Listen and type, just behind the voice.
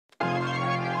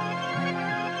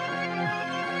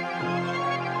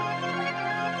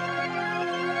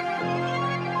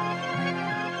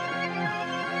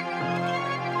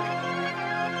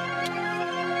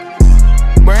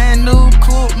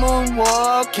Hollywood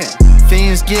moonwalking.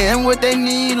 Fiends getting what they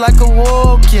need like a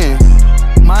walk-in.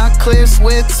 My clear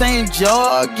sweats ain't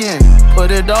jogging.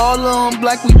 Put it all on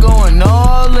black, we going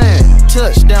all in.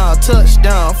 Touchdown,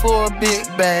 touchdown for a big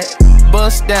bag.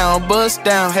 Bust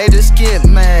down, haters get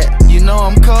mad. You know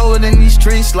I'm cold in these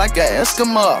streets like a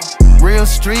Eskimo. Real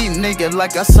street nigga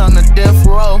like I son of death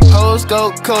row. Hoes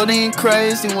go codeine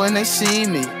crazy when they see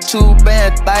me. Too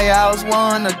bad thigh hours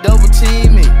wanna double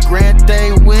team me. Grant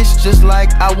they wish just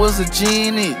like I was a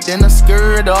genie. Then I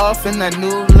scurried off in that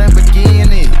new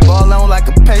Lamborghini. Ball on like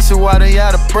a pacer while they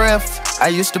out of breath. I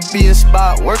used to be a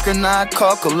spot worker, now I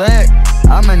call collect.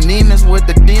 I'm a Nemus with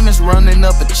the demons running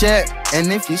up a check.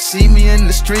 And if you see me in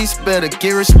the streets, better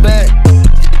get respect.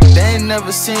 They ain't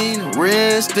never seen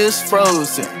wrist this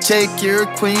frozen. Take your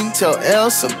queen, tell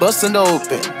Elsa, bust it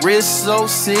open. Wrist so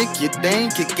sick, you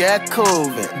think you got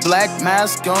COVID. Black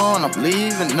mask on, I'm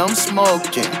leaving, I'm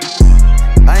smoking.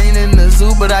 I ain't in the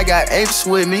zoo, but I got apes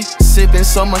with me. Sipping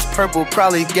so much purple,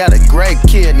 probably got a great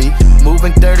kidney.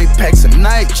 Moving 30 packs a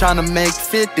night, tryna make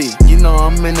 50. You know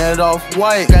I'm in that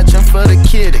off-white. Got you for the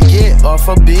kid to get off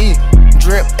a beat.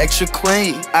 Drip extra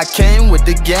clean. I came with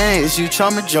the gangs, you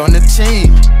tryna join the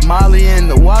team. Molly in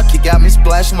the walk, you got me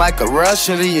splashing like a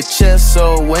Russian to your chest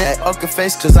so wet. Off your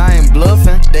face cause I ain't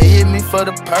bluffing. They hit me for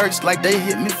the perks like they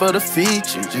hit me for the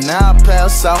features. Now I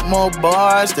pass out more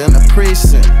bars than a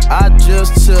precinct. I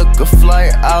just took a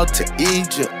flight out to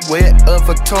Egypt. Where a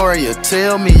Victoria,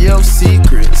 tell me your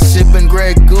secrets. Sipping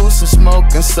Grey Goose and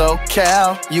smoking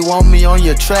SoCal. You want me on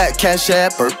your track, Cash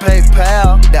App or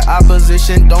PayPal. The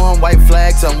opposition throwing white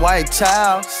flags on white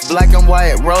tiles. Black and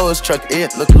white rose truck,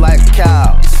 it look like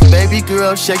cows. Baby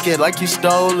girl, shake it like you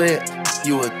stole it.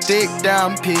 You a thick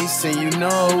down piece and you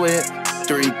know it.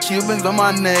 3 Cubans on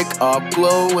my neck, all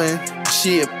glowing.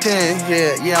 She a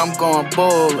pinhead, yeah, I'm going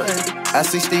bowling. I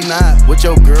 69 with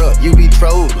your girl, you be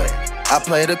trolling. I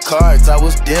play the cards, I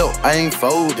was dealt, I ain't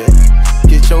folding.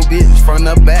 Get your bitch from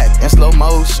the back in slow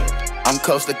motion. I'm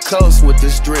coast to coast with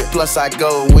this drip, plus I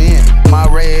go in. My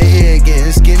red hair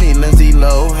getting skinny, Lindsay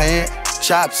Lohan.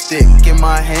 Chopstick in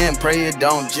my hand, pray it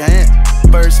don't jam.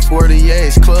 First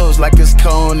 48's closed like it's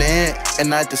Conan. And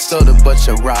not the soda, but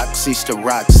your rocks, Easter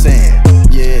Roxanne.